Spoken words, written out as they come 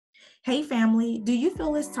Hey family, do you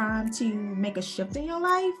feel it's time to make a shift in your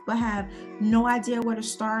life but have no idea where to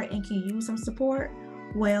start and can use some support?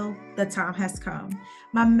 Well, the time has come.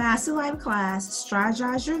 My Master Life class,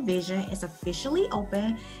 Strategize Your Vision, is officially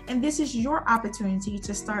open, and this is your opportunity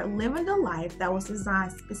to start living the life that was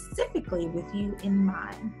designed specifically with you in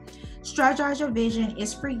mind. Strategize Your Vision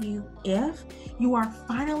is for you if you are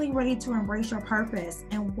finally ready to embrace your purpose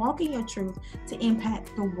and walk in your truth to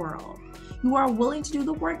impact the world. You are willing to do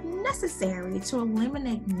the work necessary to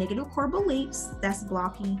eliminate negative core beliefs that's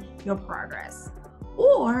blocking your progress.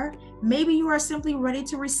 Or maybe you are simply ready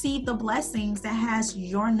to receive the blessings that has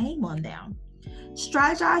your name on them.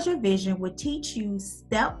 Strategize Your Vision will teach you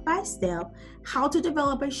step by step how to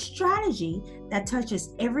develop a strategy that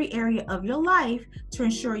touches every area of your life to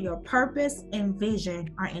ensure your purpose and vision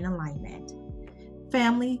are in alignment.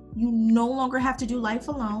 Family, you no longer have to do life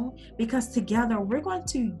alone because together we're going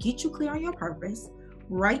to get you clear on your purpose,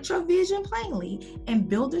 write your vision plainly, and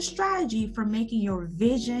build a strategy for making your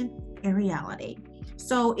vision a reality.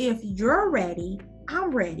 So if you're ready,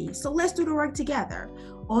 I'm ready. So let's do the work together.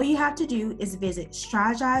 All you have to do is visit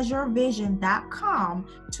strategizeyourvision.com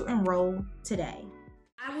to enroll today.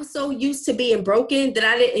 I was so used to being broken that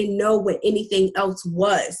I didn't know what anything else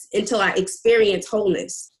was until I experienced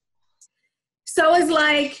wholeness. So it's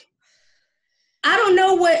like, I don't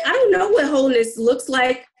know what wholeness looks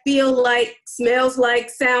like, feel like, smells like,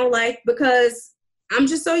 sound like, because I'm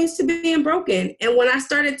just so used to being broken. And when I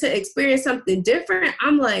started to experience something different,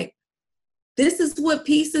 I'm like, this is what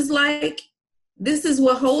peace is like. This is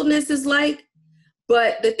what wholeness is like.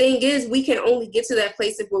 But the thing is, we can only get to that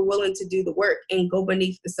place if we're willing to do the work and go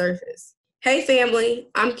beneath the surface. Hey family,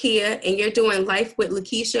 I'm Tkea, and you're doing Life with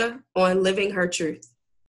LaKitia on Living Her Truth.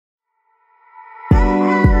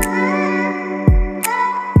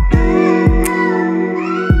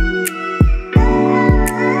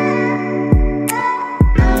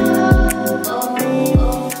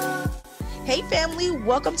 Hey family,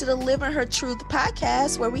 welcome to the Living Her Truth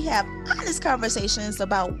podcast, where we have honest conversations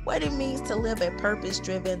about what it means to live a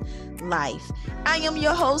purpose-driven life. I am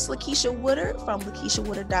your host, LaKitia Woodard from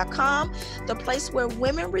LaKitiaWoodard.com, the place where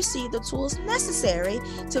women receive the tools necessary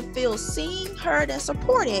to feel seen, heard, and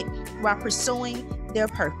supported while pursuing their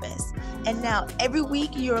purpose. And now every week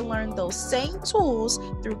you'll learn those same tools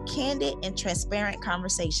through candid and transparent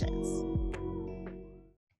conversations.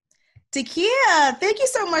 Tkea, thank you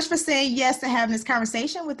so much for saying yes to having this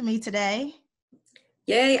conversation with me today.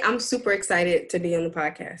 Yay, I'm super excited to be on the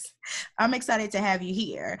podcast. I'm excited to have you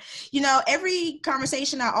here. You know, every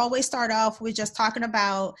conversation I always start off with just talking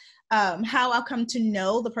about how I've come to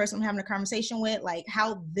know the person I'm having a conversation with, like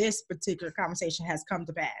how this particular conversation has come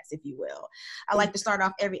to pass, if you will. I like to start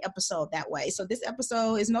off every episode that way. So this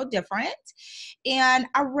episode is no different. And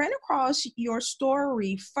I ran across your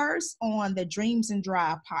story first on the Dreams and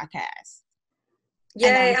Drive podcast.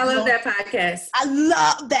 Yay, I love that podcast. I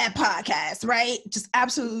love that podcast, right? Just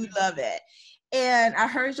absolutely love it. And I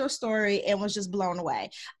heard your story and was just blown away.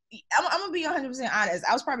 I'm going to be 100% honest.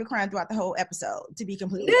 I was probably crying throughout the whole episode, to be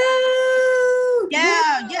completely honest.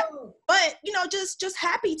 Yeah. But, you know, just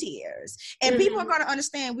happy tears. And people are going to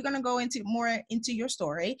understand. We're going to go more into your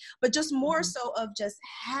story, but just more so of just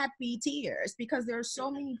happy tears, because there are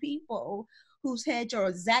so many people who's had your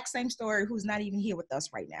exact same story who's not even here with us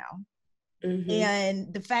right now.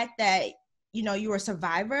 And the fact that, you know, you're a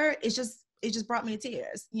survivor, it just brought me to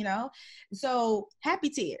tears, you know? So happy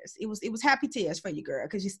tears. It was happy tears for you, girl,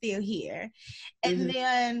 because you're still here. And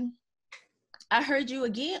then I heard you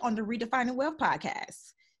again on the Redefining Wealth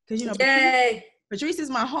podcast. Because, you know, Patrice is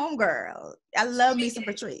my homegirl. I love me some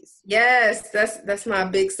Patrice. Yes, that's my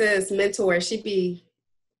big sis mentor. She be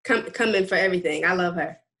coming for everything. I love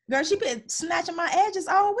her. Girl, she been snatching my edges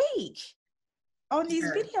all week on these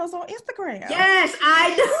videos on Instagram. Yes,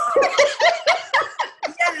 I know.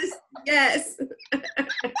 Yes. I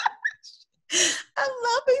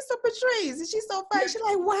love me some Patrice. And she's so funny. She's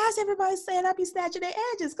like, why is everybody saying I be snatching their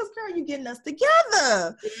edges? Because, girl, you getting us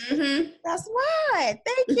together. That's why.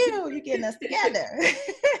 Thank you. You getting us together.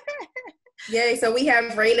 Yay. So we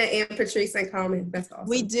have Raina and Patrice in common. That's awesome.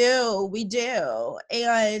 We do.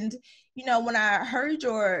 And, you know, when I heard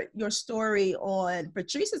your story on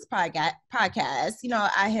Patrice's podcast, you know,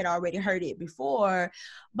 I had already heard it before,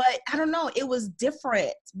 but I don't know, it was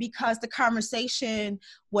different because the conversation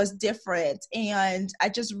was different. And I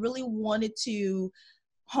just really wanted to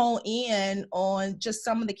hone in on just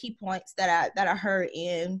some of the key points that I heard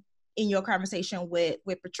in your conversation with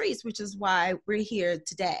Patrice, which is why we're here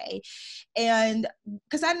today. And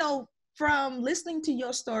because I know from listening to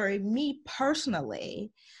your story, me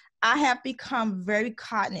personally, I have become very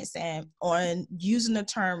cognizant on using the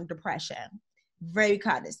term depression, very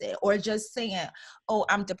cognizant, or just saying, oh,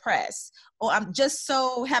 I'm depressed, or I'm just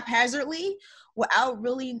so haphazardly without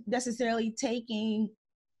really necessarily taking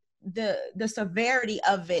the severity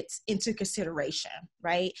of it into consideration,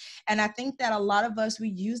 right? And I think that a lot of us, we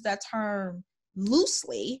use that term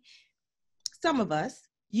loosely. Some of us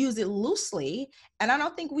use it loosely, and I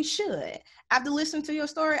don't think we should. After listening to your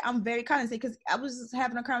story, I'm very cognizant, because I was just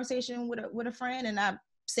having a conversation with a friend, and I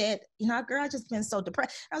said, girl, I just been so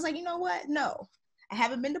depressed. I was like, you know what? No, I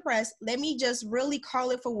haven't been depressed. Let me just really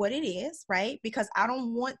call it for what it is, right? Because I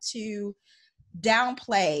don't want to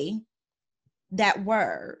downplay that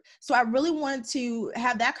word. So I really wanted to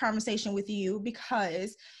have that conversation with you,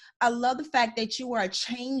 because I love the fact that you are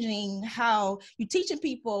changing how you're teaching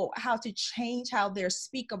people how to change how they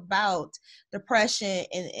speak about depression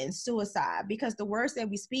and suicide, because the words that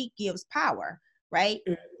we speak gives power, right?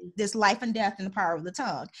 Mm-hmm. There's life and death in the power of the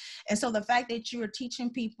tongue. And so the fact that you are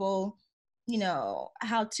teaching people,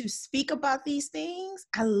 how to speak about these things,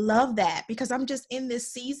 I love that, because I'm just in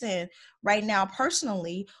this season right now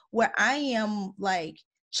personally where I am like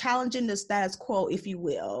challenging the status quo, if you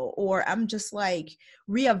will, or I'm just like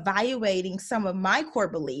reevaluating some of my core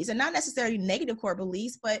beliefs, and not necessarily negative core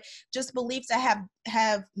beliefs, but just beliefs that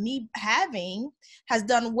have me having has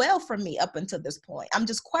done well for me up until this point. I'm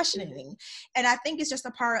just questioning. And I think it's just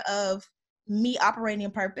a part of me operating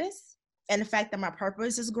in purpose, and the fact that my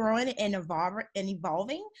purpose is growing and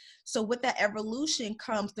evolving. So with that evolution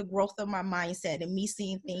comes the growth of my mindset and me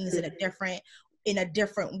seeing things in a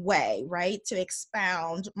different way, right? To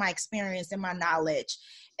expound my experience and my knowledge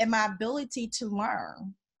and my ability to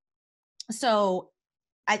learn. So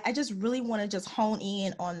I just really want to just hone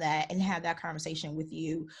in on that and have that conversation with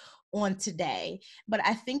you on today. But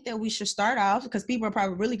I think that we should start off, because people are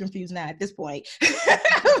probably really confused now at this point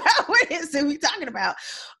about what is it we talking about.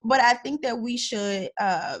 But I think that we should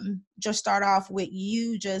just start off with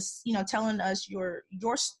you just, telling us your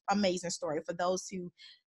amazing story for those who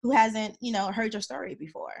hasn't, heard your story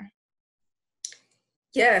before.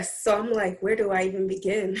 Yes. So I'm like, where do I even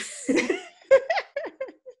begin?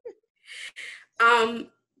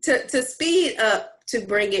 To speed up, to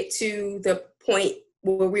bring it to the point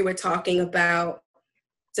where we were talking about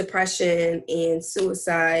depression and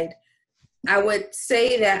suicide, I would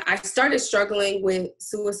say that I started struggling with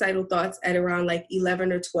suicidal thoughts at around like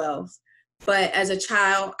 11 or 12. But as a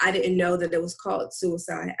child, I didn't know that it was called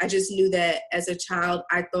suicide. I just knew that as a child,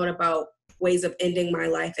 I thought about ways of ending my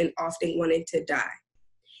life and often wanted to die.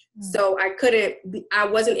 So I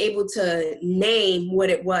wasn't able to name what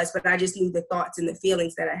it was, but I just knew the thoughts and the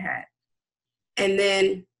feelings that I had. And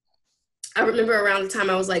then I remember around the time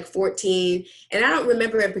I was like 14, and I don't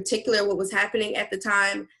remember in particular what was happening at the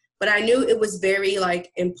time, but I knew it was very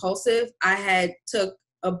like impulsive. I had took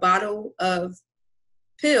a bottle of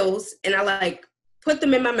pills and I like put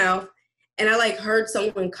them in my mouth, and I like heard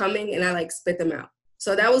someone coming and I like spit them out.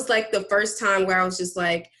 So that was like the first time where I was just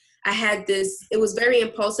like, I had this, it was very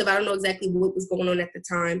impulsive. I don't know exactly what was going on at the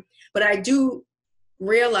time, but I do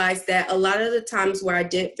realize that a lot of the times where I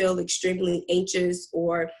did feel extremely anxious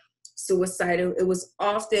or suicidal, it was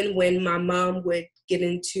often when my mom would get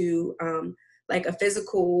into like a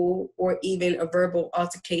physical or even a verbal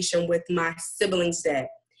altercation with my sibling's dad.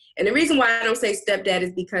 And the reason why I don't say stepdad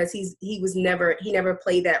is because he never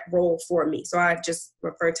played that role for me. So I just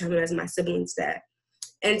refer to him as my sibling's dad.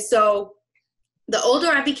 And so the older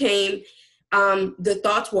I became, the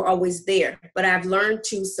thoughts were always there, but I've learned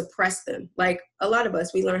to suppress them. Like a lot of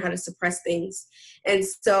us, we learn how to suppress things. And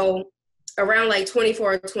so around like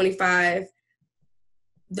 24 or 25,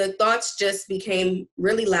 the thoughts just became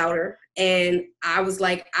really louder. And I was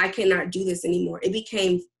like, I cannot do this anymore. It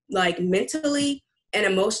became like mentally and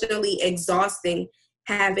emotionally exhausting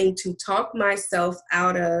having to talk myself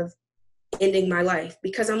out of ending my life,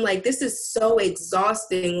 because I'm like, this is so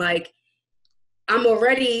exhausting. Like, I'm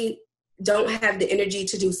already don't have the energy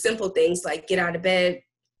to do simple things like get out of bed,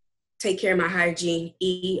 take care of my hygiene,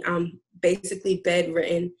 eat. I'm basically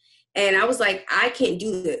bedridden. And I was like, I can't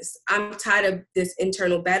do this. I'm tired of this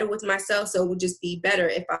internal battle with myself. So it would just be better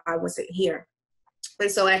if I wasn't here. And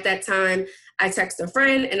so at that time, I texted a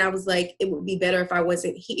friend and I was like, it would be better if I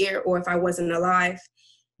wasn't here or if I wasn't alive.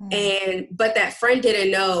 But that friend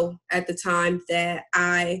didn't know at the time that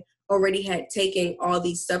I already had taken all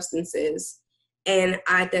these substances. And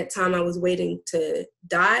at that time, I was waiting to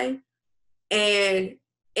die. And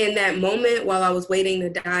in that moment, while I was waiting to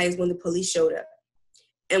die, is when the police showed up.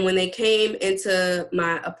 And when they came into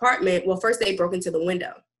my apartment, well, first they broke into the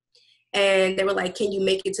window. And they were like, can you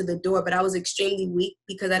make it to the door? But I was extremely weak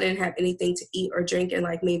because I didn't have anything to eat or drink in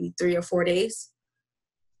like maybe 3 or 4 days.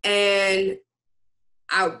 And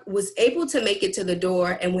I was able to make it to the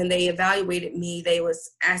door. And when they evaluated me, they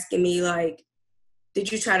was asking me like,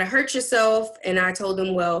 did you try to hurt yourself? And I told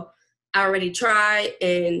them, well, I already tried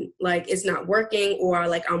and like, it's not working, or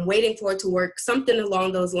like, I'm waiting for it to work, something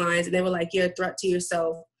along those lines. And they were like, you're a threat to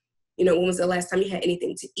yourself. You know, when was the last time you had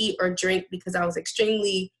anything to eat or drink? Because I was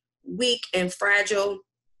extremely weak and fragile.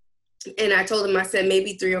 And I told them, I said,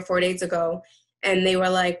 maybe 3 or 4 days ago. And they were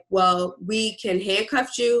like, well, we can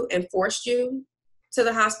handcuff you and force you to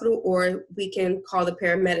the hospital, or we can call the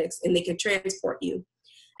paramedics and they can transport you.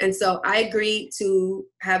 And so I agreed to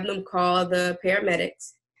have them call the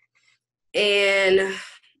paramedics. And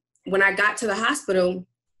when I got to the hospital,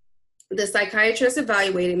 the psychiatrist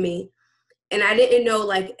evaluated me, and I didn't know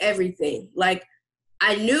like everything. Like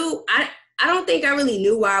I don't think I really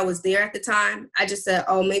knew why I was there at the time. I just said,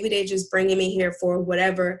 oh, maybe they're just bringing me here for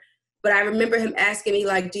whatever. But I remember him asking me,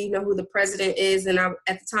 like, do you know who the president is? And at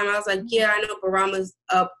the time, I was like, yeah, I know Barack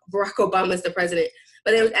Obama is the president.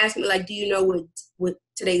 But they was asking me, like, do you know what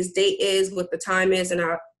today's date is, what the time is? And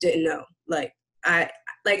I didn't know.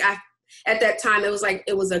 At that time,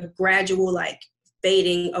 it was a gradual, like,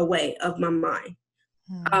 fading away of my mind.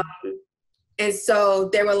 And so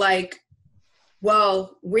they were like,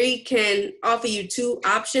 well, we can offer you 2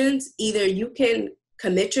 options. Either you can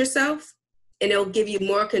commit yourself and it'll give you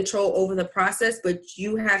more control over the process, but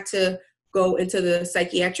you have to go into the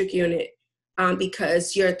psychiatric unit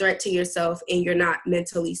because you're a threat to yourself and you're not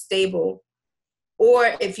mentally stable.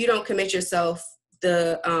 Or if you don't commit yourself,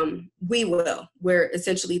 we will, where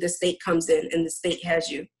essentially the state comes in and the state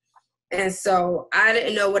has you. And so I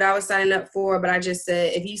didn't know what I was signing up for, but I just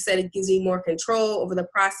said, if you said it gives you more control over the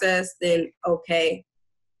process, then okay.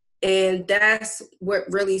 And that's what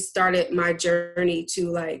really started my journey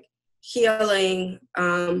to like healing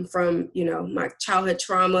from, you know, my childhood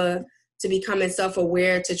trauma, to becoming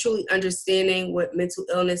self-aware, to truly understanding what mental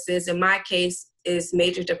illness is. In my case, is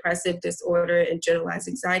major depressive disorder and generalized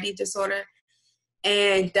anxiety disorder.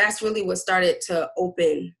 And that's really what started to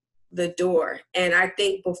open the door. And I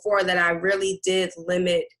think before that, I really did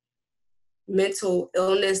limit mental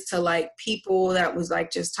illness to like people that was like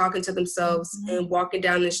just talking to themselves and walking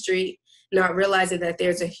down the street, not realizing that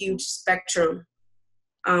there's a huge spectrum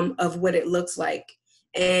of what it looks like.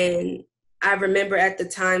 And I remember at the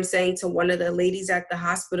time saying to one of the ladies at the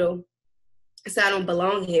hospital, I said, I don't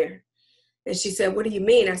belong here. And she said, what do you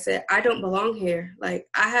mean? I said, I don't belong here. Like,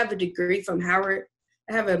 I have a degree from Howard.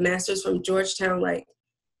 I have a master's from Georgetown. Like,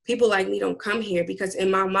 people like me don't come here, because in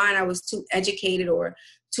my mind, I was too educated or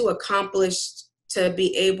too accomplished to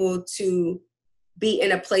be able to be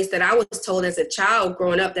in a place that I was told as a child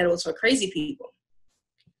growing up that it was for crazy people.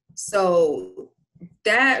 So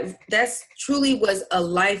that's truly was a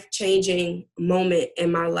life-changing moment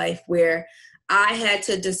in my life, where I had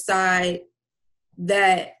to decide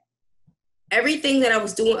that everything that I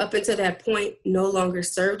was doing up until that point no longer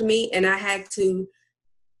served me. And I had to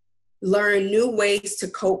learn new ways to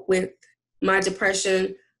cope with my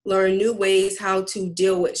depression, learn new ways how to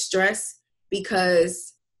deal with stress,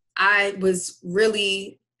 because I was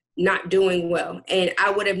really not doing well. And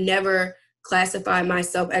I would have never classified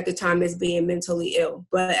myself at the time as being mentally ill,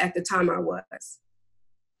 but at the time I was.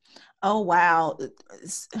 Oh, wow.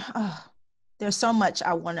 There's so much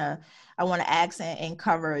I want to ask and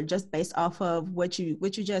cover just based off of what you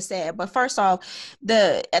just said. But first off,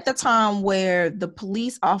 at the time where the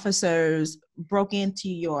police officers broke into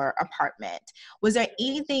your apartment, was there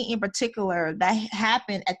anything in particular that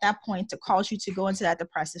happened at that point to cause you to go into that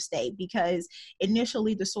depressive state? Because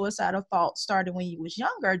initially the suicidal thought started when you was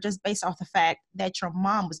younger, just based off the fact that your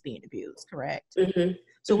mom was being abused, correct? Mm-hmm.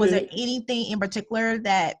 So was there anything in particular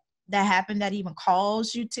that happened that even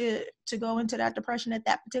caused you to go into that depression at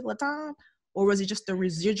that particular time? Or was it just the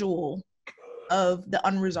residual of the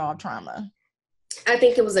unresolved trauma? I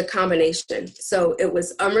think it was a combination. So it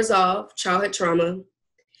was unresolved childhood trauma,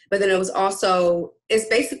 but then it was also, it's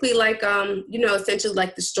basically like, essentially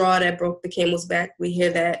like the straw that broke the camel's back. We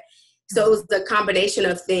hear that. So it was the combination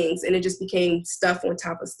of things, and it just became stuff on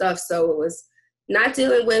top of stuff. So it was not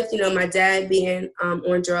dealing with, my dad being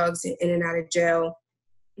on drugs and in and out of jail,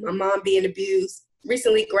 my mom being abused,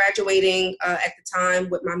 recently graduating at the time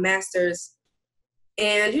with my master's,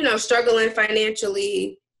 and, struggling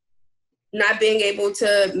financially, not being able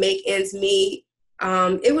to make ends meet.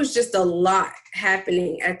 It was just a lot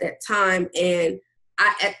happening at that time. And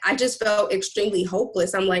I just felt extremely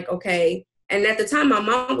hopeless. I'm like, okay. And at the time, my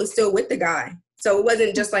mom was still with the guy. So it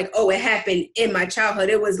wasn't just like, oh, it happened in my childhood.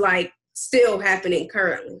 It was like still happening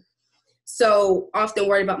currently. So often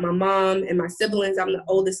worried about my mom and my siblings. I'm the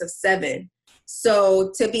oldest of 7.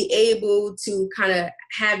 So to be able to kind of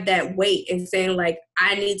have that weight and saying like,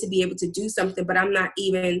 I need to be able to do something, but I'm not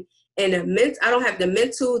even I don't have the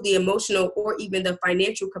mental, the emotional, or even the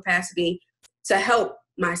financial capacity to help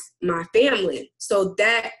my family. So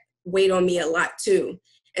that weighed on me a lot too.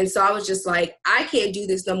 And so I was just like, I can't do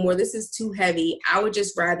this no more. This is too heavy. I would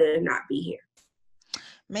just rather not be here.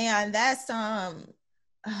 Man, that's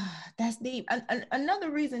deep. Another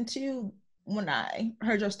reason too, when I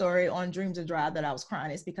heard your story on Dreams of Drive, that I was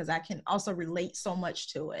crying is because I can also relate so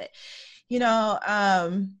much to it. You know,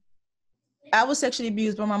 I was sexually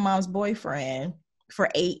abused by my mom's boyfriend for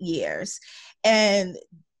 8 years. And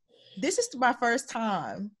this is my first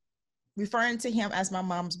time referring to him as my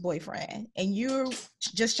mom's boyfriend. And you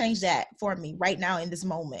just changed that for me right now in this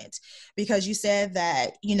moment, because you said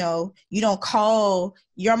that, you know, you don't call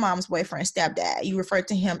your mom's boyfriend stepdad. You refer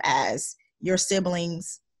to him as your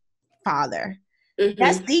sibling's father. Mm-hmm.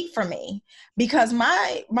 That's deep for me, because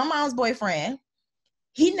my mom's boyfriend,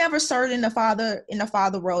 he never served in the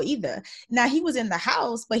father role either. Now he was in the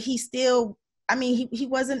house, but he still, I mean, he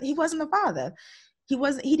wasn't a father.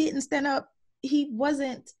 He didn't stand up. He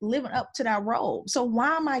wasn't living up to that role. So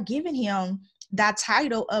why am I giving him that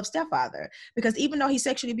title of stepfather? Because even though he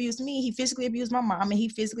sexually abused me, he physically abused my mom and he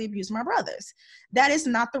physically abused my brothers. That is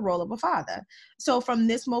not the role of a father. So from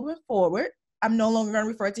this moment forward, I'm no longer going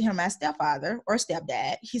to refer to him as stepfather or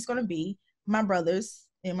stepdad. He's going to be my brother's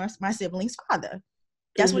and my sibling's father.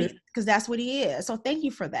 That's mm-hmm. Because that's what he is. So thank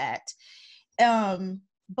you for that.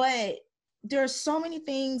 But there's so many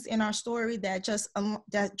things in our story that just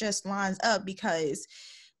lines up, because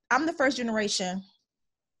I'm the first generation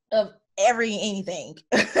of anything.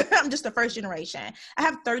 I'm just the first generation. I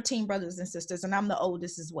have 13 brothers and sisters, and I'm the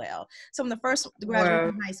oldest as well. So I'm the first to graduate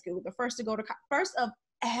from high school, the first to go to first of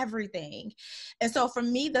everything. And so for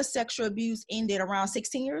me, the sexual abuse ended around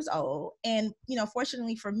 16 years old. And, you know,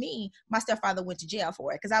 fortunately for me, my stepfather went to jail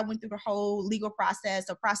for it, because I went through the whole legal process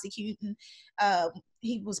of prosecuting.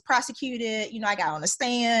 He was prosecuted, you know, I got on the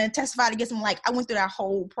stand, testified against him. Like, I went through that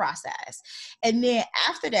whole process. And then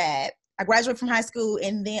after that, I graduated from high school,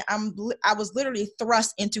 and then I was literally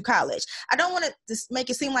thrust into college. I don't want to make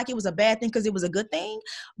it seem like it was a bad thing, because it was a good thing,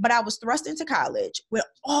 but I was thrust into college with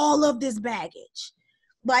all of this baggage.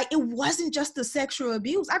 Like, it wasn't just the sexual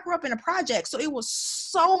abuse. I grew up in a project, so it was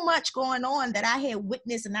so much going on that I had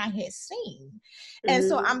witnessed and I had seen. Mm-hmm. And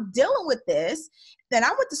so I'm dealing with this. Then I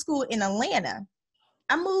went to school in Atlanta.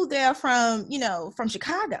 I moved there from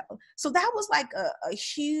Chicago. So that was like a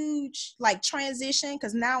huge like transition,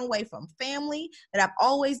 because now I'm away from family that I've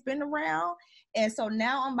always been around. And so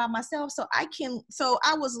now I'm by myself. So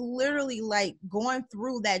I was literally like going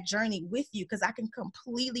through that journey with you, because I can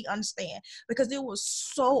completely understand, because it was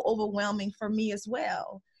so overwhelming for me as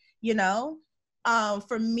well. You know,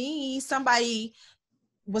 for me, somebody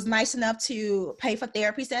was nice enough to pay for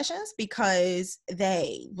therapy sessions, because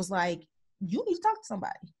they was like, you need to talk to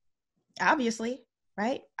somebody. Obviously,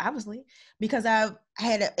 right? Obviously, because I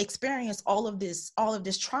had experienced all of this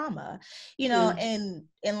trauma, you know,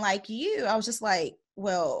 and like you, I was just like,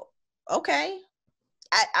 well, okay.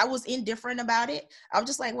 I was indifferent about it. I was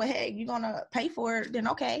just like, well, hey, you're going to pay for it, then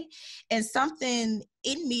okay. And something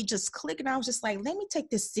in me just clicked, and I was just like, let me take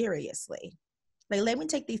this seriously. Like, let me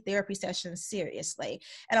take these therapy sessions seriously.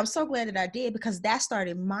 And I'm so glad that I did, because that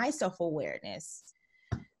started my self-awareness.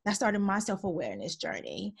 That started my self-awareness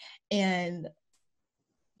journey. And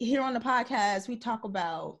here on the podcast, we talk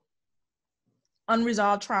about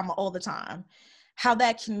unresolved trauma all the time, how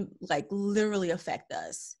that can like literally affect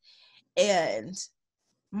us. And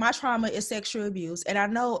my trauma is sexual abuse. And I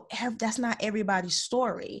know that's not everybody's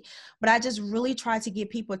story, but I just really try to get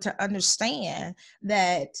people to understand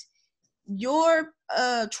that your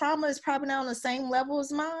trauma is probably not on the same level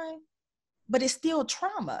as mine, but it's still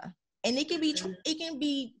trauma. And it can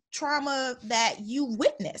be trauma that you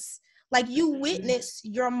witness. Like, you witness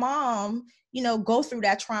your mom, you know, go through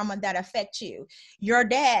that trauma that affects you. Your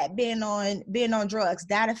dad being on drugs,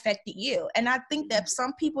 that affected you. And I think that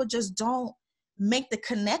some people just don't make the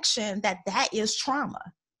connection that is trauma.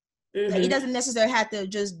 Mm-hmm. Like, it doesn't necessarily have to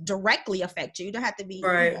just directly affect you. It don't have to be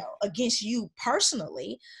against you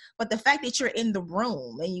personally, but the fact that you're in the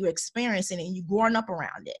room and you're experiencing it and you're growing up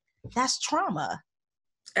around it, that's trauma.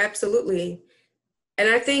 Absolutely. And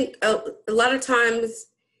I think a lot of times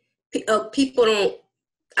people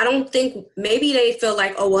I don't think, maybe they feel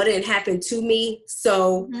like, oh, well, it didn't happen to me,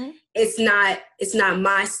 so it's not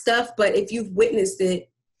my stuff. But if you've witnessed it,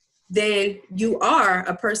 then you are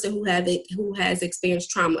a person who has experienced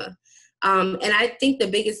trauma. And I think the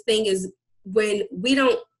biggest thing is when we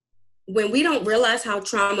don't when we don't realize how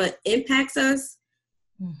trauma impacts us,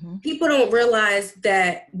 Mm-hmm. people don't realize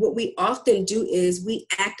that what we often do is we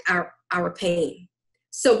act our pain.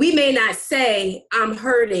 So we may not say I'm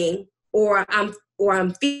hurting or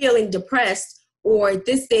I'm feeling depressed or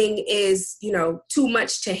this thing is, too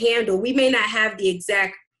much to handle. We may not have the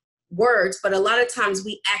exact words, but a lot of times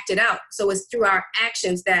we act it out. So it's through our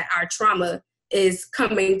actions that our trauma is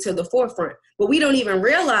coming to the forefront. But we don't even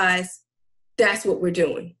realize that's what we're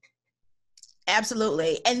doing.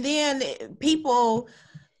 Absolutely. And then people,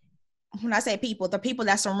 when I say people, the people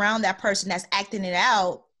that surround that person that's acting it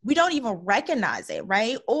out, we don't even recognize it,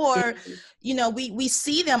 right? Or, we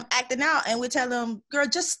see them acting out and we tell them, girl,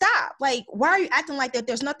 just stop. Like, why are you acting like that?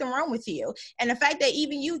 There's nothing wrong with you. And the fact that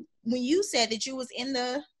even you, when you said that you was in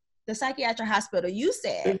the psychiatric hospital, you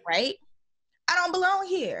said, right, I don't belong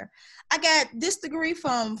here. I got this degree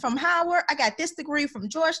from Howard. I got this degree from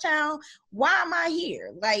Georgetown. Why am I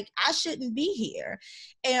here? Like, I shouldn't be here.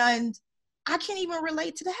 And I can't even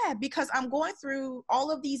relate to that because I'm going through all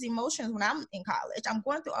of these emotions when I'm in college. I'm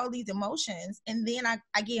going through all these emotions. And then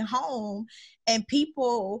I get home and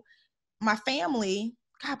people, my family,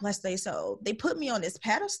 God bless their soul, they put me on this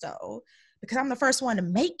pedestal because I'm the first one to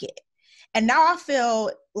make it. And now I feel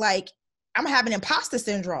like I'm having imposter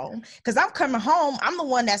syndrome because I'm coming home. I'm the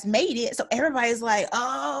one that's made it. So everybody's like,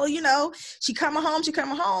 oh, she coming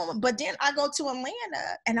home. But then I go to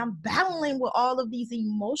Atlanta and I'm battling with all of these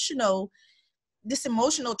emotional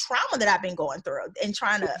trauma that I've been going through and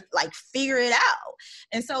trying to like figure it out.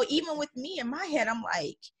 And so even with me in my head, I'm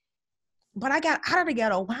like, but I got out of the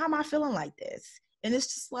ghetto. Why am I feeling like this? And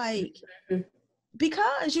it's just like,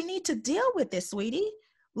 because you need to deal with this, sweetie.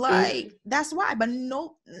 Like, that's why. But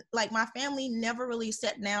no, like my family never really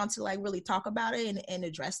sat down to like really talk about it and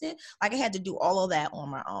address it. Like I had to do all of that on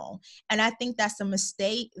my own. And I think that's a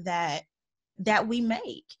mistake that we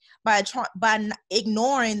make by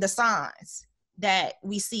ignoring the signs that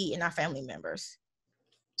we see in our family members.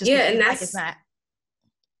 And that's it's not.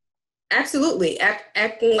 Absolutely.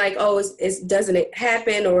 Acting like, oh, it doesn't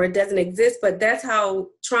happen or it doesn't exist, but that's how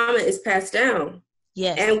trauma is passed down.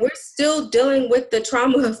 Yes. And we're still dealing with the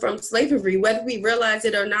trauma from slavery, whether we realize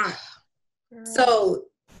it or not. Girl. So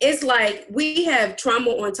it's like we have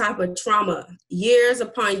trauma on top of trauma, years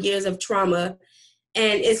upon years of trauma.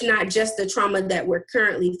 And it's not just the trauma that we're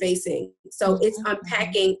currently facing. So it's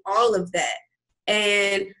unpacking all of that.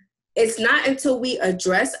 And it's not until we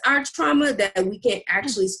address our trauma that we can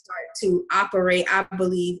actually start to operate, I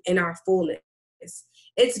believe, in our fullness.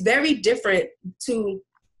 It's very different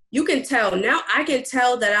you can tell. Now I can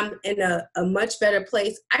tell that I'm in a much better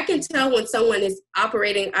place. I can tell when someone is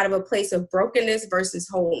operating out of a place of brokenness versus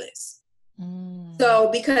wholeness. So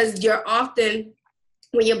because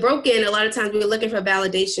when you're broken, a lot of times we're looking for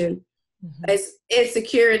validation. It's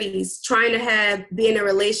insecurities, trying to be in a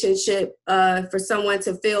relationship for someone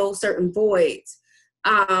to fill certain voids,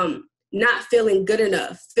 not feeling good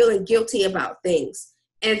enough, feeling guilty about things.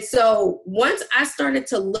 And so once I started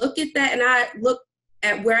to look at that and I look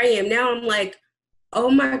at where I am now, I'm like, oh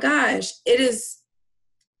my gosh, it is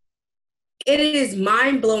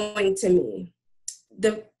mind-blowing to me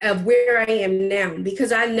of where I am now,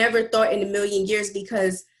 because I never thought in a million years,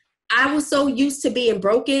 because I was so used to being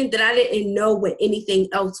broken that I didn't know what anything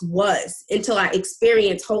else was until I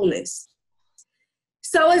experienced wholeness.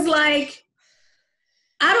 So it's like,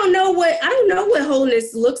 I don't know what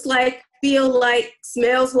wholeness looks like, feel like,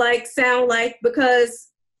 smells like, sound like, because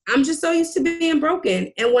I'm just so used to being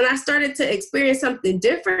broken. And when I started to experience something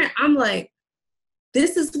different, I'm like,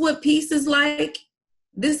 this is what peace is like.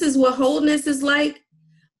 This is what wholeness is like.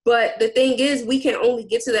 But the thing is, we can only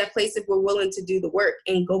get to that place if we're willing to do the work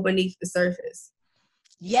and go beneath the surface.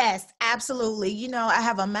 Yes, absolutely. I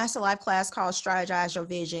have a Master Life class called Strategize Your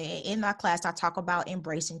Vision. In that class, I talk about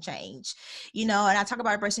embracing change, and I talk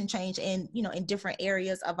about embracing change in different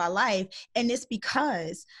areas of our life. And it's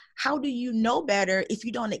because how do you know better if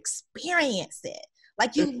you don't experience it?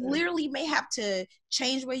 Like you literally may have to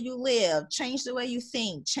change where you live, change the way you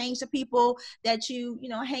think, change the people that you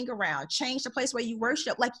hang around, change the place where you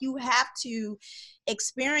worship. Like you have to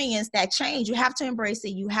experience that change. You have to embrace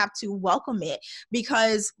it. You have to welcome it,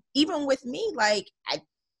 because even with me, like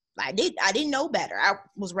I didn't know better. I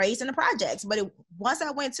was raised in the projects, but once I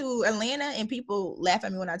went to Atlanta, and people laugh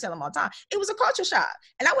at me when I tell them all the time, it was a culture shock.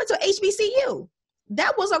 And I went to HBCU.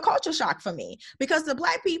 That was a culture shock for me, because the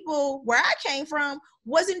Black people where I came from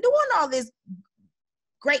wasn't doing all this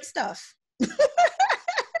great stuff. I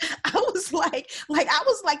felt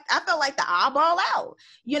like the eyeball out,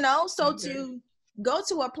 so to go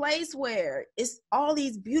to a place where it's all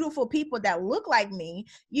these beautiful people that look like me,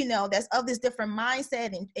 you know, that's of this different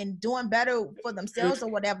mindset and doing better for themselves or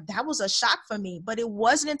whatever. That was a shock for me. But it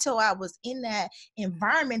wasn't until I was in that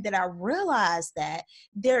environment that I realized that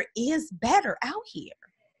there is better out here.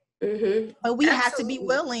 Mm-hmm. But we Absolutely. have to be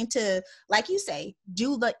willing to, like you say,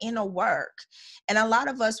 do the inner work. And a lot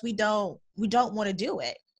of us, we don't want to do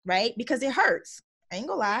it, right? Because it hurts. I ain't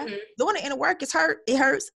gonna lie. Mm-hmm. Doing the inner work is it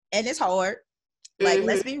hurts and it's hard. Like,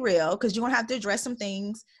 let's be real, because you're gonna have to address some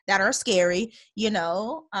things that are scary, you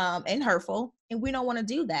know, and hurtful, and we don't want to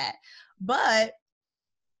do that. But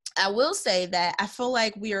I will say that I feel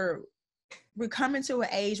like we're coming to an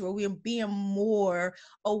age where we're being more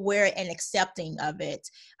aware and accepting of it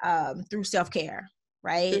through self-care,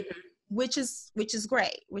 right? Mm-hmm. Which is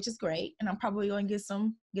great. And I'm probably going to get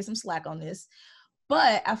some slack on this.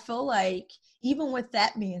 But I feel like, even with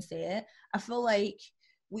that being said, I feel like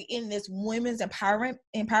we in this women's empowerment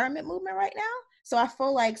movement right now. So I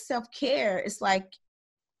feel like self-care is like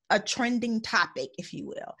a trending topic, if you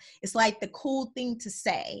will. It's like the cool thing to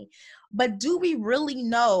say. But do we really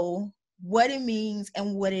know what it means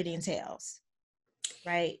and what it entails?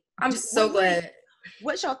 Right? I'm so glad.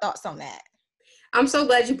 What's your thoughts on that? I'm so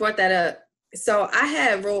glad you brought that up. So I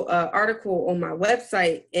had wrote an article on my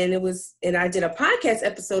website, and I did a podcast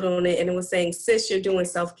episode on it, and it was saying, sis, you're doing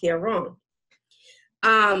self-care wrong.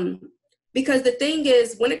 Because the thing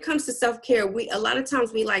is, when it comes to self-care, a lot of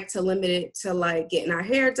times we like to limit it to like getting our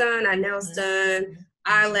hair done, our nails done,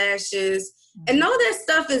 eyelashes, and all that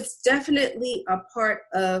stuff is definitely a part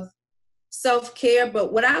of self-care.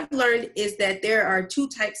 But what I've learned is that there are two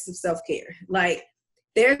types of self-care. Like,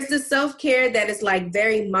 there's the self-care that is like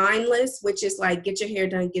very mindless, which is like, get your hair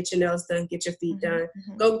done, get your nails done, get your feet done,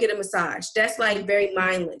 go get a massage. That's like very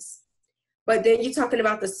mindless. But then you're talking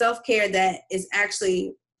about the self-care that is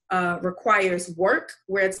actually requires work,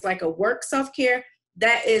 where it's like a work self-care.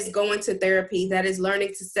 That is going to therapy, that is learning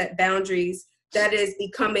to set boundaries, that is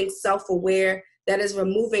becoming self-aware, that is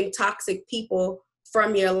removing toxic people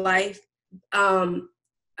from your life,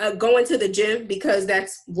 going to the gym, because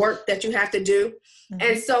that's work that you have to do.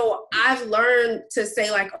 And so I've learned to say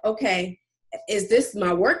like, okay, is this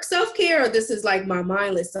my work self-care or this is like my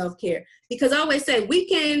mindless self-care? Because I always say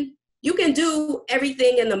you can do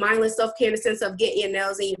everything in the mindless self-care in the sense of getting your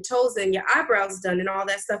nails and your toes and your eyebrows done and all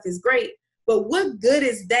that stuff is great. But what good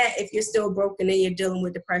is that if you're still broken and you're dealing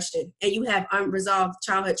with depression and you have unresolved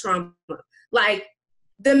childhood trauma? Like,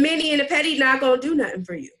 the mini and the petty not going to do nothing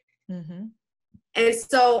for you. And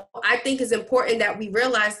so I think it's important that we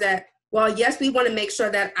realize that, well, yes, we want to make sure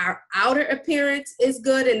that our outer appearance is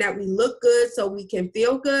good and that we look good so we can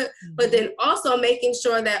feel good, but then also making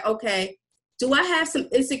sure that, okay, do I have some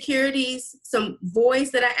insecurities, some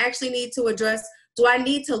voids that I actually need to address? Do I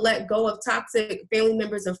need to let go of toxic family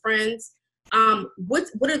members or friends?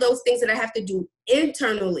 What are those things that I have to do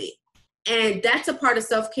internally? And that's a part of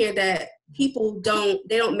self-care that people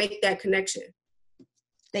don't make that connection.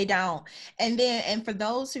 They don't. And for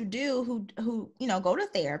those who do, who you know, go to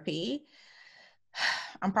therapy,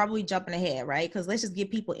 I'm probably jumping ahead, right? Because let's just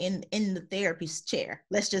get people in the therapy chair.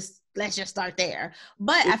 Let's just start there.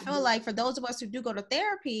 But I feel like for those of us who do go to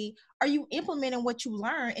therapy, are you implementing what you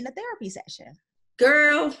learn in the therapy session?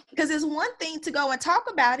 Girl. Because it's one thing to go and talk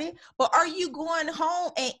about it, but are you going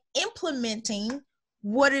home and implementing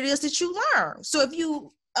what it is that you learn? So if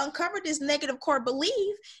you uncovered this negative core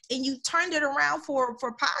belief and you turned it around for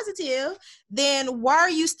positive, then why are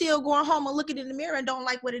you still going home and looking in the mirror and don't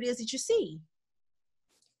like what it is that you see?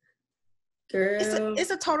 Girl.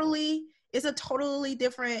 It's a totally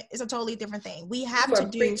different thing. We have to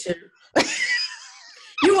do.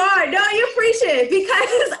 You are. No, you preach it,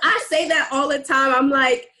 because I say that all the time. I'm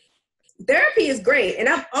like, therapy is great and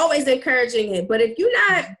I'm always encouraging it. But if you're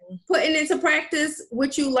not putting into practice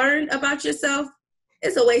what you learned about yourself,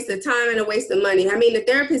 it's a waste of time and a waste of money. I mean, the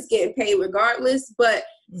therapist getting paid regardless, but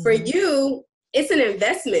for you, it's an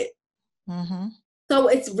investment. So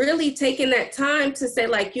it's really taking that time to say,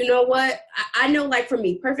 like, you know what? I know, like, for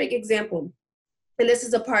me, perfect example, and this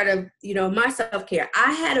is a part of, you know, my self-care.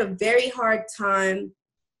 I had a very hard time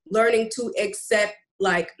learning to accept,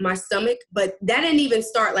 like, my stomach, but that didn't even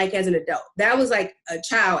start, like, as an adult. That was, like, a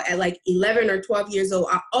child at, like, 11 or 12 years old.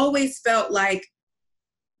 I always felt like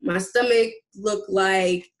my stomach looked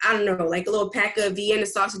like, I don't know, like a little pack of Vienna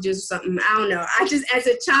sausages or something. I don't know. I just, as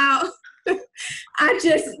a child, I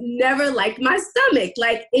just never liked my stomach.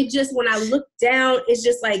 Like, it just, when I looked down, it's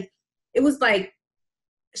just like, it was like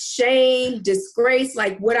shame, disgrace,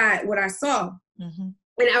 like what I saw. And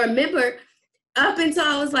I remember up until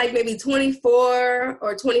I was like maybe 24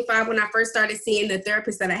 or 25 when I first started seeing the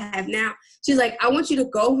therapist that I have now. She's like, I want you to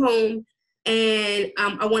go home and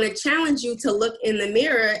I want to challenge you to look in the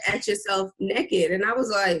mirror at yourself naked. And I was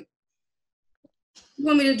like, you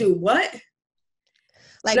want me to do what?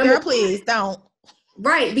 Like, girl, please don't.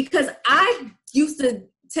 Right, because I used to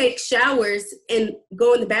take showers and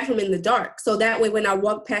go in the bathroom in the dark. So that way when I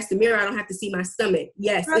walk past the mirror, I don't have to see my stomach.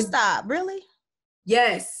 Yes. Girl, stop. Really?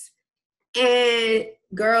 Yes. And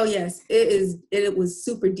girl, yes, it was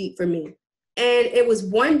super deep for me. And it was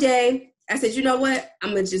one day I said, you know what?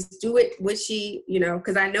 I'm going to just do it with she,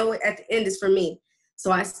 because I know at the end is for me.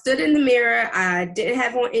 So I stood in the mirror. I didn't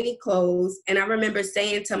have on any clothes. And I remember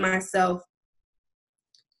saying to myself,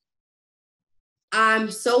 I'm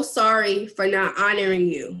so sorry for not honoring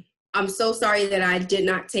you. I'm so sorry that I did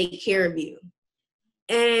not take care of you.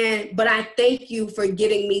 But I thank you for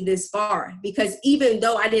getting me this far, because even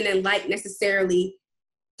though I didn't like necessarily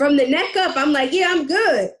from the neck up, I'm like, yeah, I'm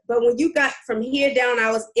good. But when you got from here down,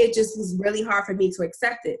 it just was really hard for me to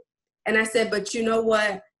accept it. And I said, but you know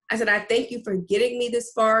what? I said, I thank you for getting me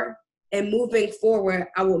this far, and moving forward,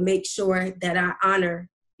 I will make sure that I honor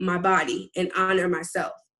my body and honor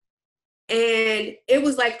myself. And it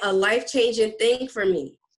was like a life-changing thing for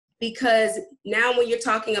me, because now when you're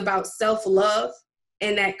talking about self-love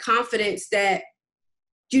and that confidence that,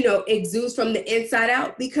 exudes from the inside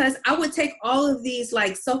out, because I would take all of these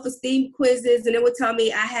like self-esteem quizzes and it would tell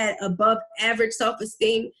me I had above average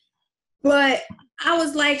self-esteem. But I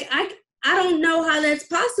was like, I don't know how that's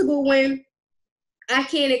possible when I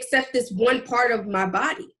can't accept this one part of my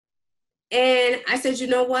body. And I said, you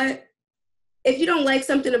know what? If you don't like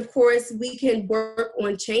something, of course, we can work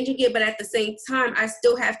on changing it. But at the same time, I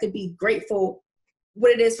still have to be grateful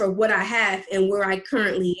what it is for what I have and where I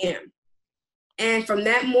currently am. And from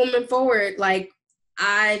that moment forward, like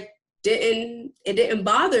it didn't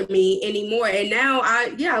bother me anymore. And now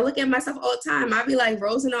I look at myself all the time. I be like,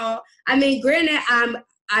 Rose and all. I mean, granted,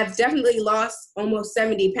 I've definitely lost almost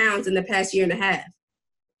 70 pounds in the past year and a half.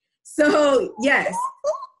 So yes.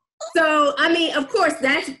 So, I mean, of course,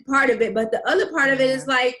 that's part of it. But the other part of it is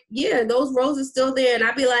like, yeah, those roles are still there. And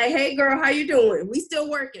I'd be like, hey, girl, how you doing? We still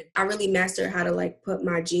working. I really mastered how to like put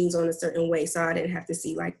my jeans on a certain way so I didn't have to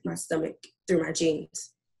see like my stomach through my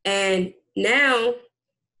jeans. And now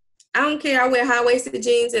I don't care. I wear high-waisted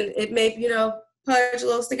jeans and it may, pudge a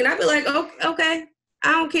little stick. And I'd be like, okay,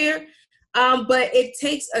 I don't care. But it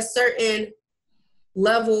takes a certain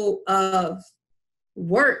level of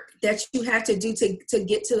work that you have to do to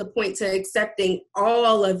get to the point to accepting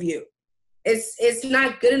all of you. It's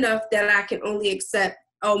not good enough that I can only accept,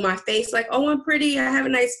 my face, like, I'm pretty, I have a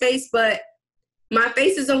nice face, but my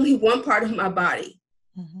face is only one part of my body.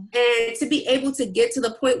 Mm-hmm. And to be able to get to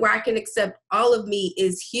the point where I can accept all of me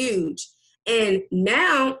is huge. And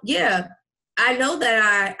now, I know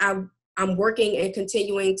that I'm working and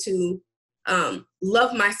continuing to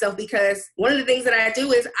love myself, because one of the things that I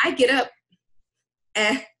do is I get up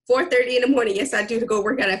at 4:30 in the morning. Yes, I do, to go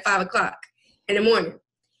work out at 5 o'clock in the morning.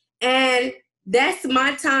 And that's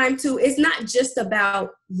my time to, it's not just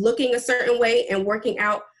about looking a certain way and working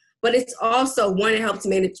out, but it's also, one, it helps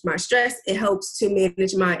manage my stress. It helps to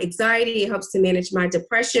manage my anxiety. It helps to manage my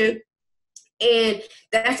depression. And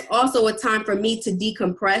that's also a time for me to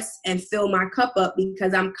decompress and fill my cup up,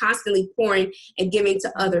 because I'm constantly pouring and giving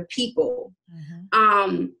to other people.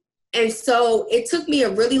 Mm-hmm. And so it took me a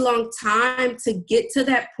really long time to get to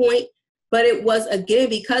that point, but it was, again,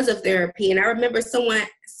 because of therapy. And I remember someone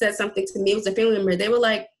said something to me, it was a family member. They were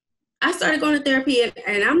like, I started going to therapy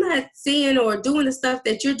and I'm not seeing or doing the stuff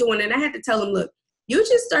that you're doing. And I had to tell them, look, you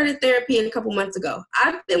just started therapy a couple months ago.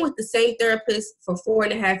 I've been with the same therapist for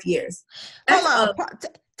 4.5 years. Hold on.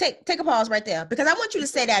 Take a pause right there, because I want you to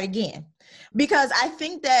say that again, because I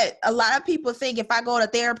think that a lot of people think if I go to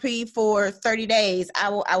therapy for 30 days, I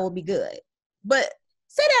will be good. But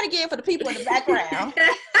say that again for the people in the background.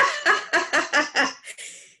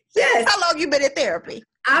 Yes. How long you been in therapy?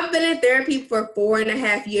 I've been in therapy for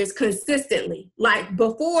 4.5 years consistently. Like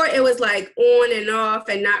before it was like on and off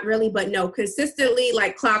and not really, but no, consistently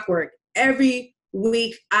like clockwork. Every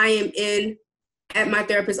week I am in at my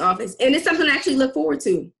therapist's office. And it's something I actually look forward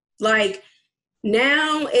to. Like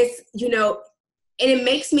now it's, and it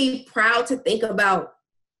makes me proud to think about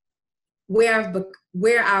where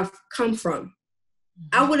I've come from. Mm-hmm.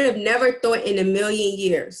 I would have never thought in a million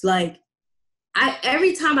years. Like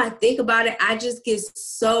every time I think about it, I just get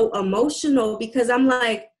so emotional, because I'm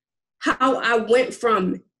like, how I went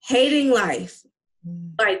from hating life,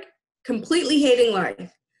 like completely hating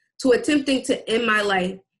life, to attempting to end my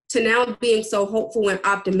life, to now being so hopeful and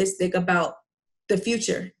optimistic about the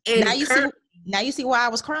future. And Now you see why I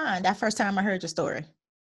was crying that first time I heard your story.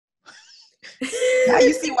 Now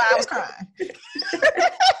you see why I was crying.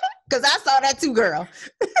 Because I saw that too, girl.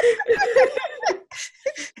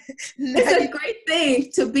 It's a great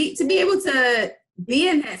thing to be able to be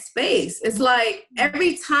in that space. It's like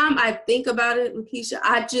every time I think about it, LaKitia,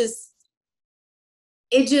 I just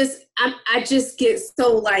get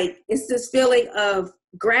so like, it's this feeling of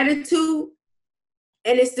gratitude,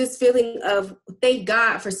 and it's this feeling of thank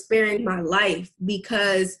God for sparing my life,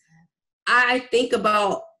 because I think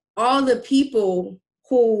about all the people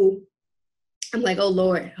who I'm like, oh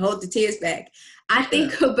Lord, hold the tears back. I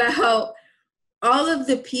think about all of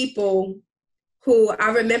the people who I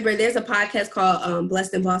remember. There's a podcast called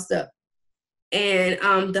Blessed and Bossed Up.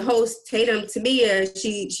 And the host, Tkea,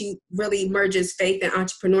 she really merges faith and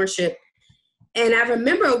entrepreneurship. And I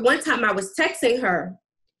remember one time I was texting her,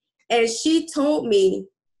 and she told me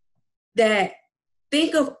that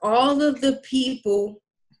think of all of the people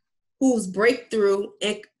whose breakthrough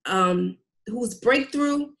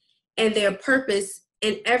and their purpose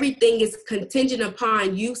and everything is contingent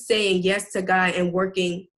upon you saying yes to God and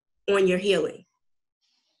working on your healing.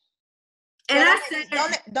 And I said,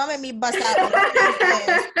 don't make me bust out in the praise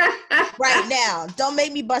dance right now. Don't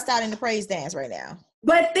make me bust out in the praise dance right now.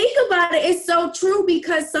 But think about it. It's so true,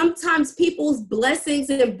 because sometimes people's blessings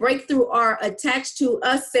and breakthrough are attached to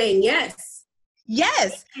us saying yes.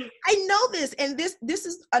 Yes, I know this. And this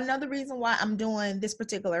is another reason why I'm doing this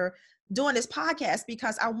podcast,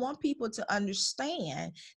 because I want people to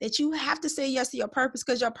understand that you have to say yes to your purpose,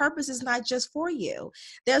 because your purpose is not just for you.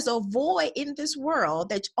 There's a void in this world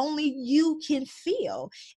that only you can feel,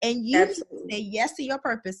 and you need to say yes to your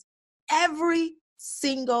purpose every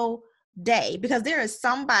single day, because there is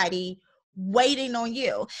somebody waiting on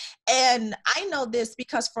you. And I know this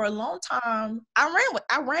because for a long time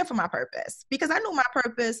I ran for my purpose, because I knew my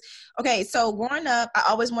purpose. Okay, so growing up, I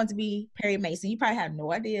always wanted to be Perry Mason. You probably have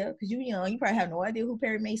no idea, because you're young. You probably have no idea who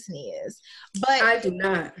Perry Mason is. But I do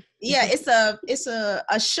not. Yeah, it's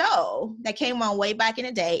a show that came on way back in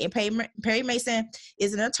the day, and Perry Mason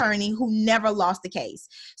is an attorney who never lost a case.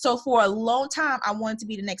 So for a long time, I wanted to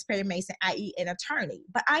be the next Perry Mason, i.e. an attorney.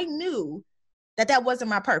 But I knew that wasn't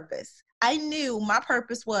my purpose. I knew my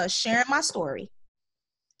purpose was sharing my story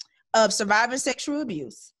of surviving sexual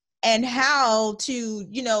abuse and how to,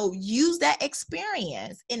 use that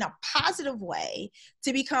experience in a positive way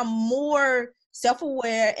to become more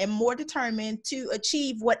self-aware and more determined to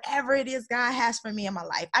achieve whatever it is God has for me in my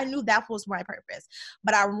life. I knew that was my purpose,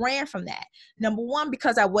 but I ran from that. Number one,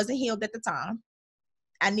 because I wasn't healed at the time.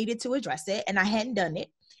 I needed to address it, and I hadn't done it,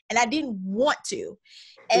 and I didn't want to.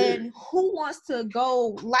 And who wants to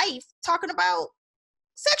go life talking about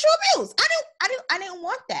sexual abuse? I didn't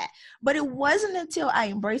want that. But it wasn't until I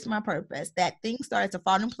embraced my purpose that things started to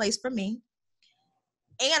fall in place for me.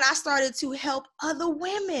 And I started to help other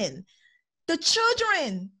women, the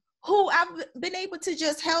children who I've been able to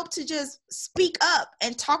just help to just speak up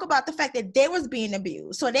and talk about the fact that they was being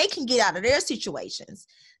abused so they can get out of their situations.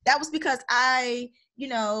 That was because I,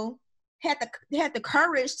 had the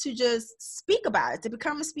courage to just speak about it, to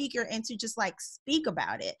become a speaker and to just like speak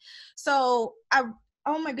about it. So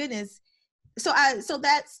oh my goodness. So I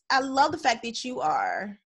love the fact that you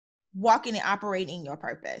are walking and operating your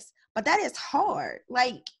purpose, but that is hard.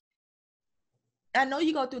 Like, I know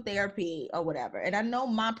you go through therapy or whatever, and I know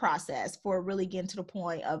my process for really getting to the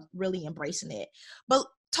point of really embracing it, but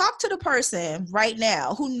talk to the person right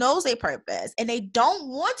now who knows their purpose and they don't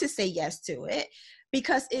want to say yes to it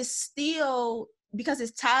because it's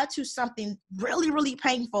tied to something really, really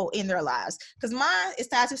painful in their lives. Because mine is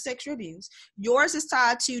tied to sexual abuse. Yours is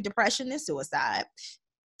tied to depression and suicide.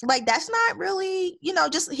 Like, that's not really,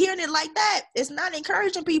 just hearing it like that, it's not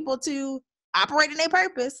encouraging people to operate in their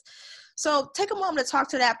purpose. So take a moment to talk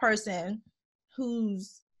to that person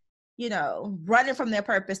who's, running from their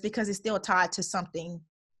purpose because it's still tied to something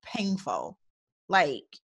painful. Like,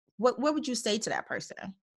 what would you say to that person?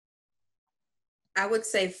 I would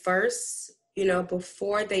say first,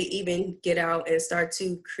 before they even get out and start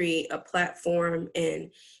to create a platform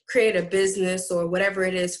and create a business or whatever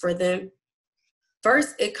it is for them,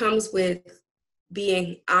 first it comes with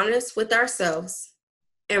being honest with ourselves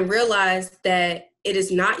and realize that it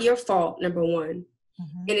is not your fault, number one.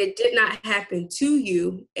 Mm-hmm. And it did not happen to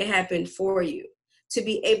you, it happened for you. To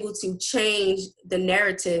be able to change the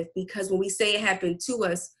narrative, because when we say it happened to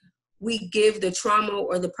us, we give the trauma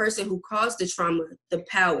or the person who caused the trauma the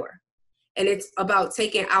power. And it's about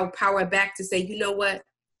taking our power back to say, you know what?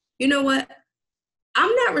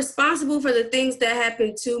 I'm not responsible for the things that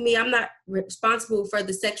happened to me. I'm not responsible for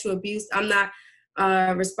the sexual abuse. I'm not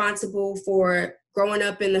responsible for growing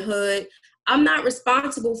up in the hood. I'm not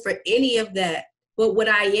responsible for any of that. But what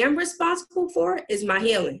I am responsible for is my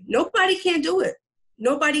healing. Nobody can do it.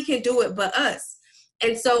 Nobody can do it but us.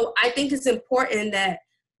 And so I think it's important that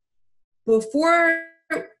before,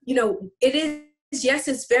 it is, yes,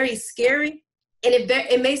 it's very scary. And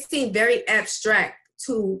it may seem very abstract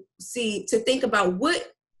to think about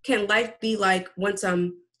what can life be like once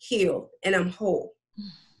I'm healed and I'm whole.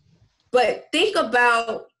 But think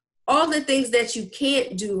about all the things that you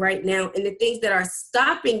can't do right now and the things that are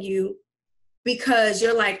stopping you because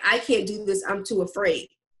you're like, I can't do this, I'm too afraid.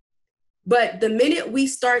 But the minute we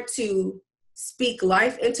start to speak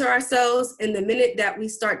life into ourselves and the minute that we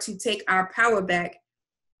start to take our power back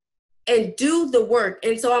and do the work.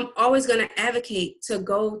 And so I'm always going to advocate to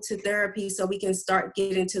go to therapy so we can start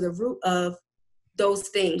getting to the root of those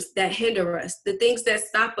things that hinder us, the things that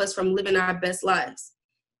stop us from living our best lives.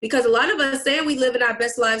 Because a lot of us say we live in our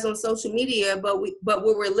best lives on social media, but what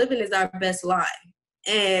we're living is our best life.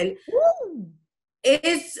 And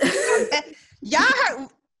it's y'all heard,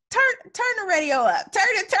 turn the radio up, turn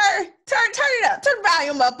it up, turn the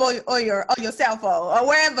volume up on your cell phone or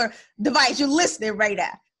wherever device you're listening right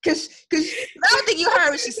now. Cause I don't think you heard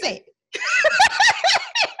what she said.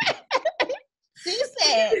 She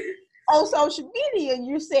said on social media,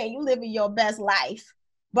 you said you living your best life.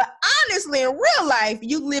 But honestly, in real life,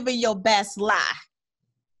 you living your best lie.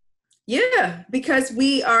 Yeah, because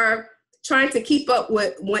we are trying to keep up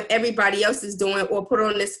with what everybody else is doing or put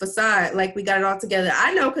on this facade like we got it all together.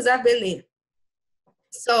 I know because I've been there.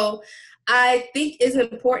 So I think it's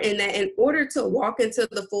important that in order to walk into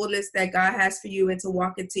the fullness that God has for you and to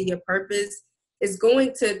walk into your purpose is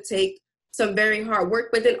going to take some very hard work,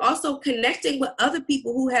 but then also connecting with other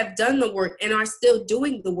people who have done the work and are still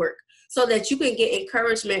doing the work so that you can get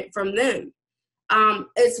encouragement from them.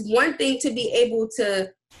 It's one thing to be able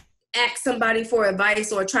to ask somebody for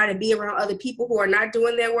advice or try to be around other people who are not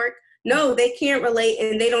doing their work. No, they can't relate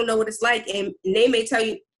and they don't know what it's like. And they may tell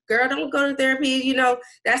you, girl, don't go to therapy.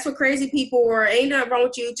 That's for crazy people or ain't nothing wrong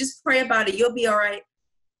with you. Just pray about it. You'll be all right.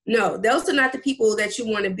 No, those are not the people that you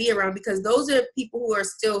want to be around because those are people who are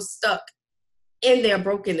still stuck in their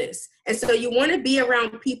brokenness. And so you want to be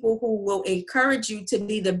around people who will encourage you to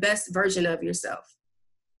be the best version of yourself.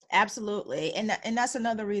 Absolutely. And that's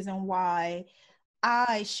another reason why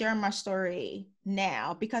I share my story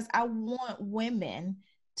now, because I want women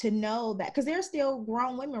to know that, because there's still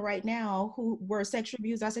grown women right now who were sexually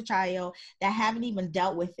abused as a child that haven't even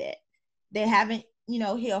dealt with it. They haven't,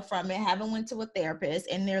 healed from it, haven't went to a therapist,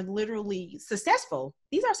 and they're literally successful.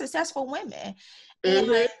 These are successful women.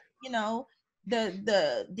 Mm-hmm. And,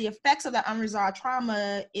 the effects of the unresolved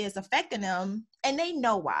trauma is affecting them, and they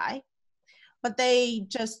know why, but they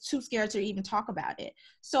just too scared to even talk about it.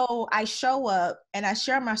 So I show up and I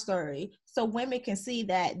share my story so women can see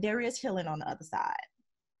that there is healing on the other side.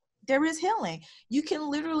 There is healing. You can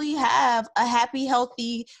literally have a happy,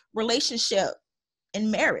 healthy relationship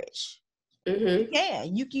in marriage. Mm-hmm. Yeah,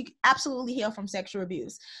 you can absolutely heal from sexual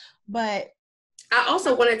abuse. But I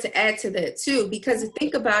also wanted to add to that too, because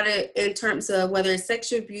think about it in terms of whether it's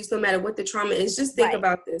sexual abuse, no matter what the trauma is, just think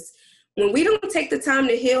about this. When we don't take the time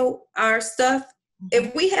to heal our stuff,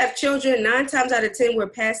 if we have children, 9 times out of 10, we're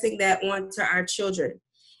passing that on to our children.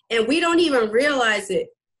 And we don't even realize it,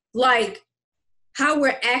 like how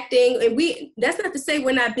we're acting. And that's not to say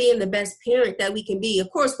we're not being the best parent that we can be.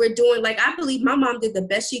 Of course, we're doing, I believe my mom did the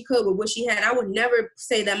best she could with what she had. I would never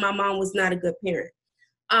say that my mom was not a good parent.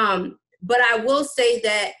 But I will say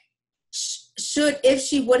that if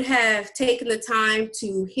she would have taken the time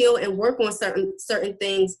to heal and work on certain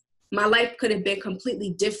things, my life could have been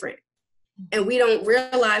completely different. And we don't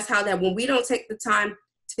realize how that when we don't take the time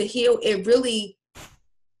to heal, it really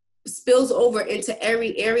spills over into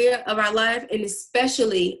every area of our life, and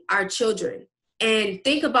especially our children. And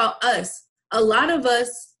think about us. A lot of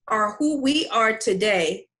us are who we are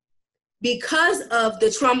today because of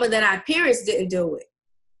the trauma that our parents didn't deal with.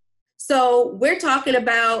 So we're talking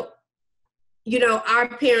about, our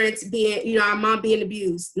parents being, our mom being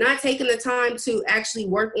abused, not taking the time to actually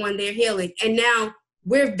work on their healing. And now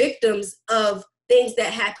we're victims of things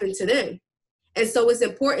that happened to them. And so it's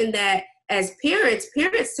important that as parents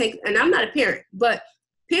take, and I'm not a parent, but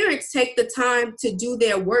parents take the time to do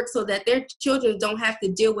their work so that their children don't have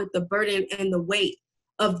to deal with the burden and the weight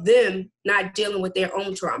of them not dealing with their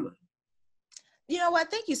own trauma. You know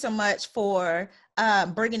what? Thank you so much for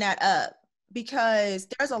bringing that up, because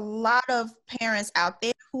there's a lot of parents out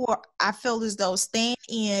there who I feel as though staying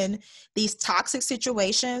in these toxic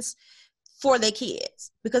situations for their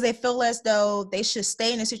kids because they feel as though they should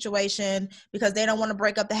stay in a situation because they don't want to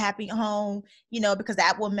break up the happy home, because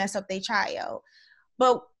that will mess up their child.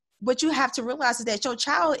 But what you have to realize is that your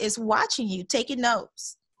child is watching you, taking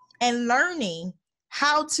notes and learning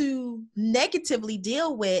how to negatively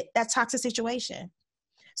deal with that toxic situation.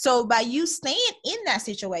 So by you staying in that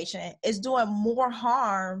situation is doing more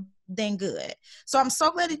harm than good. So I'm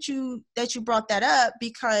so glad that you brought that up,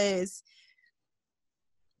 because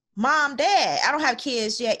mom, dad, I don't have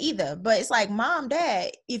kids yet either, but it's like, mom,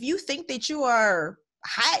 dad, if you think that you are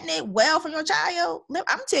hiding it well from your child,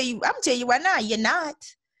 I'm tell you right now, you're not.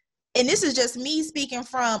 And this is just me speaking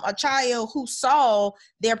from a child who saw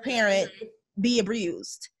their parent be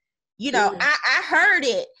abused. You know, I heard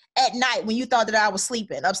it at night when you thought that I was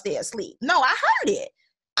sleeping upstairs asleep. No, I heard it.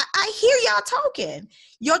 I hear y'all talking.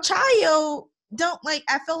 Your child don't, like,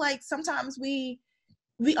 I feel like sometimes we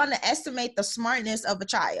underestimate the smartness of a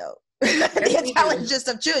child. The intelligence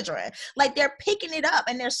of children. Like, they're picking it up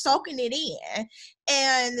and they're soaking it in,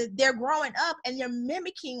 and they're growing up and they're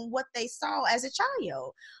mimicking what they saw as a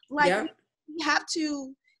child. Like, we have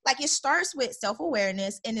to, like, it starts with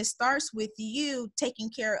self-awareness, and it starts with you taking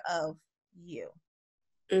care of you.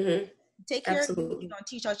 Take care of you. You're gonna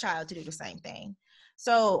teach your child to do the same thing.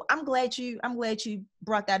 So I'm glad you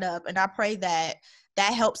brought that up, and I pray that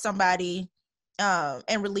helps somebody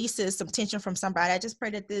and releases some tension from somebody. I just pray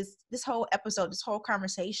that this whole episode, this whole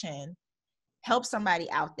conversation helps somebody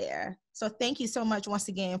out there. So thank you so much once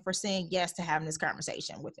again for saying yes to having this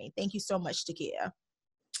conversation with me. Thank you so much, Tkea.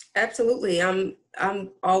 Absolutely. I'm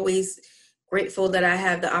always grateful that I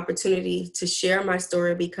have the opportunity to share my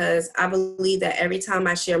story, because I believe that every time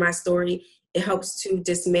I share my story, it helps to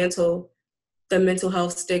dismantle the mental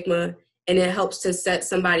health stigma, and it helps to set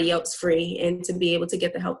somebody else free and to be able to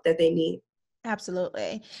get the help that they need.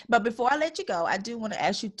 Absolutely. But before I let you go, I do want to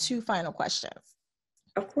ask you 2 final questions.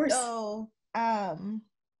 Of course. So,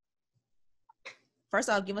 first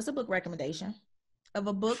off, give us a book recommendation of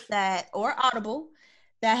a book that, or Audible,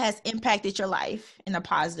 that has impacted your life in a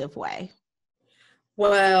positive way.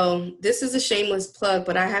 Well, this is a shameless plug,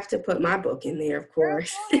 but I have to put my book in there, of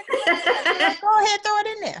course. Go ahead, throw it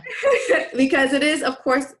in there. Because it is, of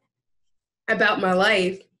course, about my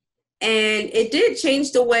life. And it did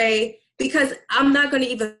change the way, because I'm not going to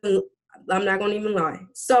even lie.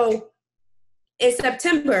 So in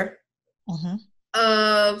September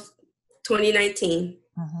of 2019,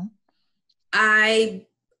 I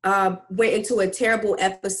went into a terrible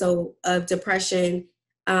episode of depression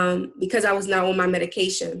because I was not on my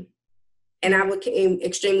medication, and I became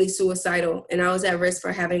extremely suicidal, and I was at risk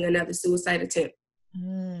for having another suicide attempt.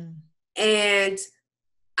 And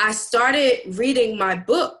I started reading my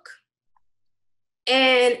book,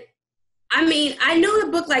 and I mean, I know the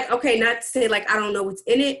book, like, okay, not to say like I don't know what's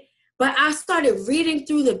in it, but I started reading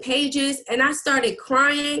through the pages, and I started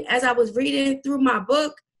crying as I was reading through my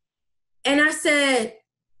book. And I said,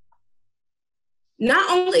 not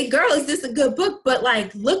only, girl, is this a good book, but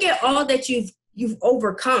like, look at all that you've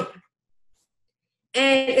overcome.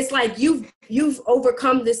 And it's like, you've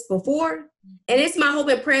overcome this before. And it's my hope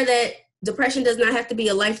and prayer that depression does not have to be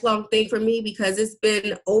a lifelong thing for me, because it's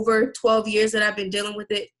been over 12 years that I've been dealing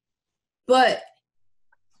with it. But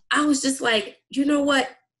I was just like, you know what?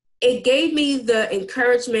 It gave me the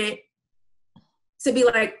encouragement to be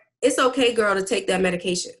like, it's okay, girl, to take that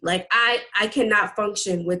medication. Like, I cannot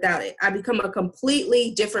function without it. I become a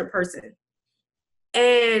completely different person.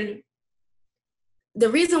 And the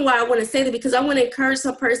reason why I want to say that, because I want to encourage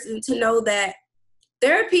some person to know that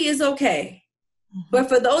therapy is okay. But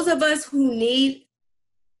for those of us who need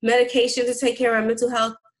medication to take care of our mental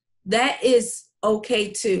health, that is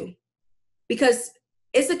okay too. Because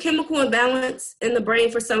it's a chemical imbalance in the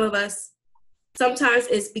brain for some of us. Sometimes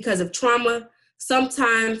it's because of trauma.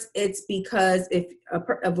 Sometimes it's because if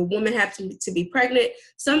a woman happens to be pregnant.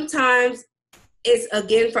 Sometimes it's,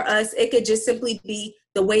 again, for us, it could just simply be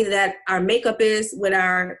the way that our makeup is with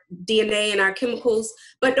our DNA and our chemicals.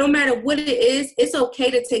 But no matter what it is, it's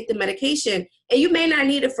okay to take the medication. And you may not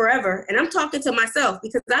need it forever. And I'm talking to myself,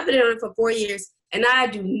 because I've been on it for 4 years and I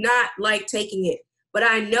do not like taking it. But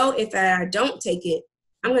I know if I don't take it,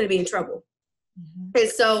 I'm going to be in trouble. And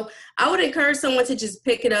so I would encourage someone to just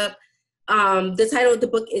pick it up. The title of the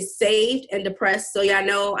book is Saved and Depressed. So y'all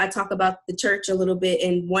know I talk about the church a little bit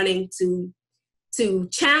and wanting to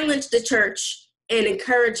challenge the church and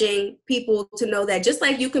encouraging people to know that just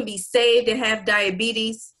like you can be saved and have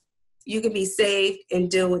diabetes, you can be saved and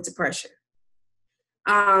deal with depression.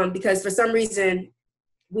 Because for some reason,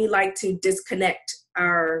 we like to disconnect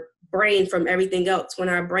our brain from everything else when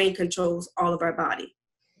our brain controls all of our body.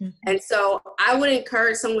 And so I would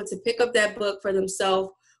encourage someone to pick up that book for themselves,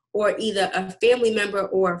 or either a family member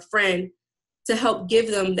or a friend, to help give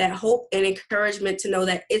them that hope and encouragement to know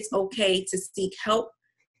that it's okay to seek help,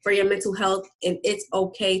 for your mental health, and it's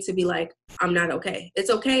okay to be like, I'm not okay. It's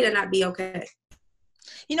okay to not be okay.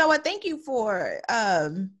 You know what? Thank you for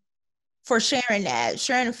sharing that,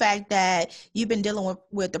 sharing the fact that you've been dealing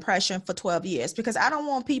with depression for 12 years, because I don't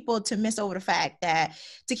want people to miss over the fact that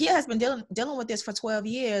Tkea has been dealing with this for 12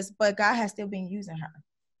 years, but God has still been using her.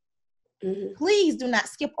 Mm-hmm. Please do not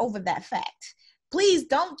skip over that fact. Please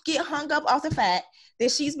don't get hung up off the fact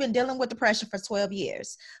that she's been dealing with depression for 12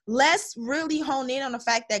 years. Let's really hone in on the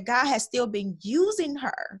fact that God has still been using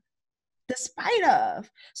her despite of.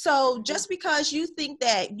 So just because you think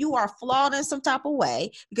that you are flawed in some type of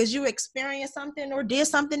way, because you experienced something or did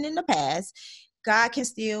something in the past, God can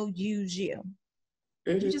still use you.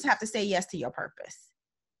 Mm-hmm. You just have to say yes to your purpose.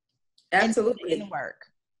 Absolutely. And work.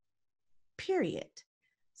 Period.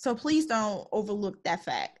 So please don't overlook that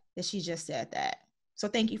fact that she just said that. So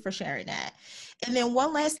thank you for sharing that. And then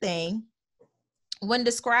one last thing. When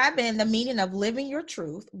describing the meaning of living your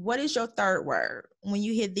truth, what is your third word when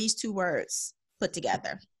you hear these two words put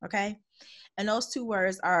together? Okay. And those two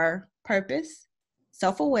words are purpose,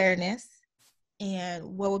 self-awareness, and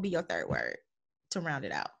what would be your third word to round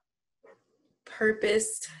it out?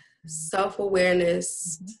 Purpose,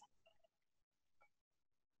 self-awareness, mm-hmm.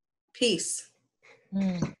 Peace.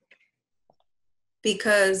 Mm.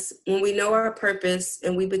 Because when we know our purpose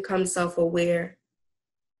and we become self-aware,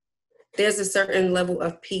 there's a certain level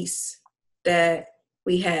of peace that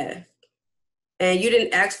we have. And you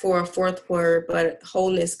didn't ask for a fourth word, but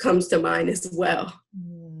wholeness comes to mind as well.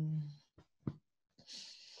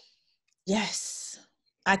 Yes,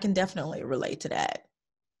 I can definitely relate to that.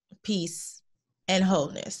 Peace and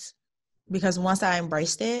wholeness. Because once I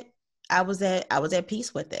embraced it, I was at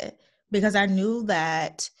peace with it, because I knew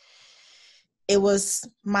that it was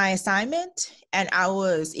my assignment and I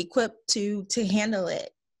was equipped to handle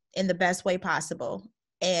it in the best way possible.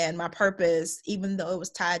 And my purpose, even though it's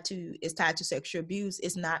tied to sexual abuse,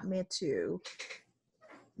 is not meant to,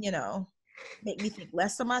 make me think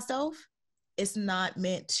less of myself. It's not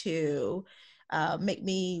meant to make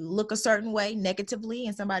me look a certain way negatively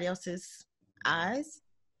in somebody else's eyes.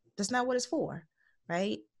 That's not what it's for,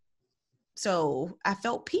 right? So I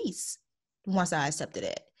felt peace once I accepted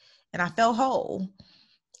it, and I felt whole.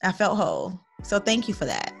 So thank you for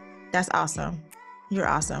that. That's awesome. You're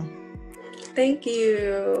awesome. Thank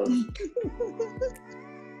you.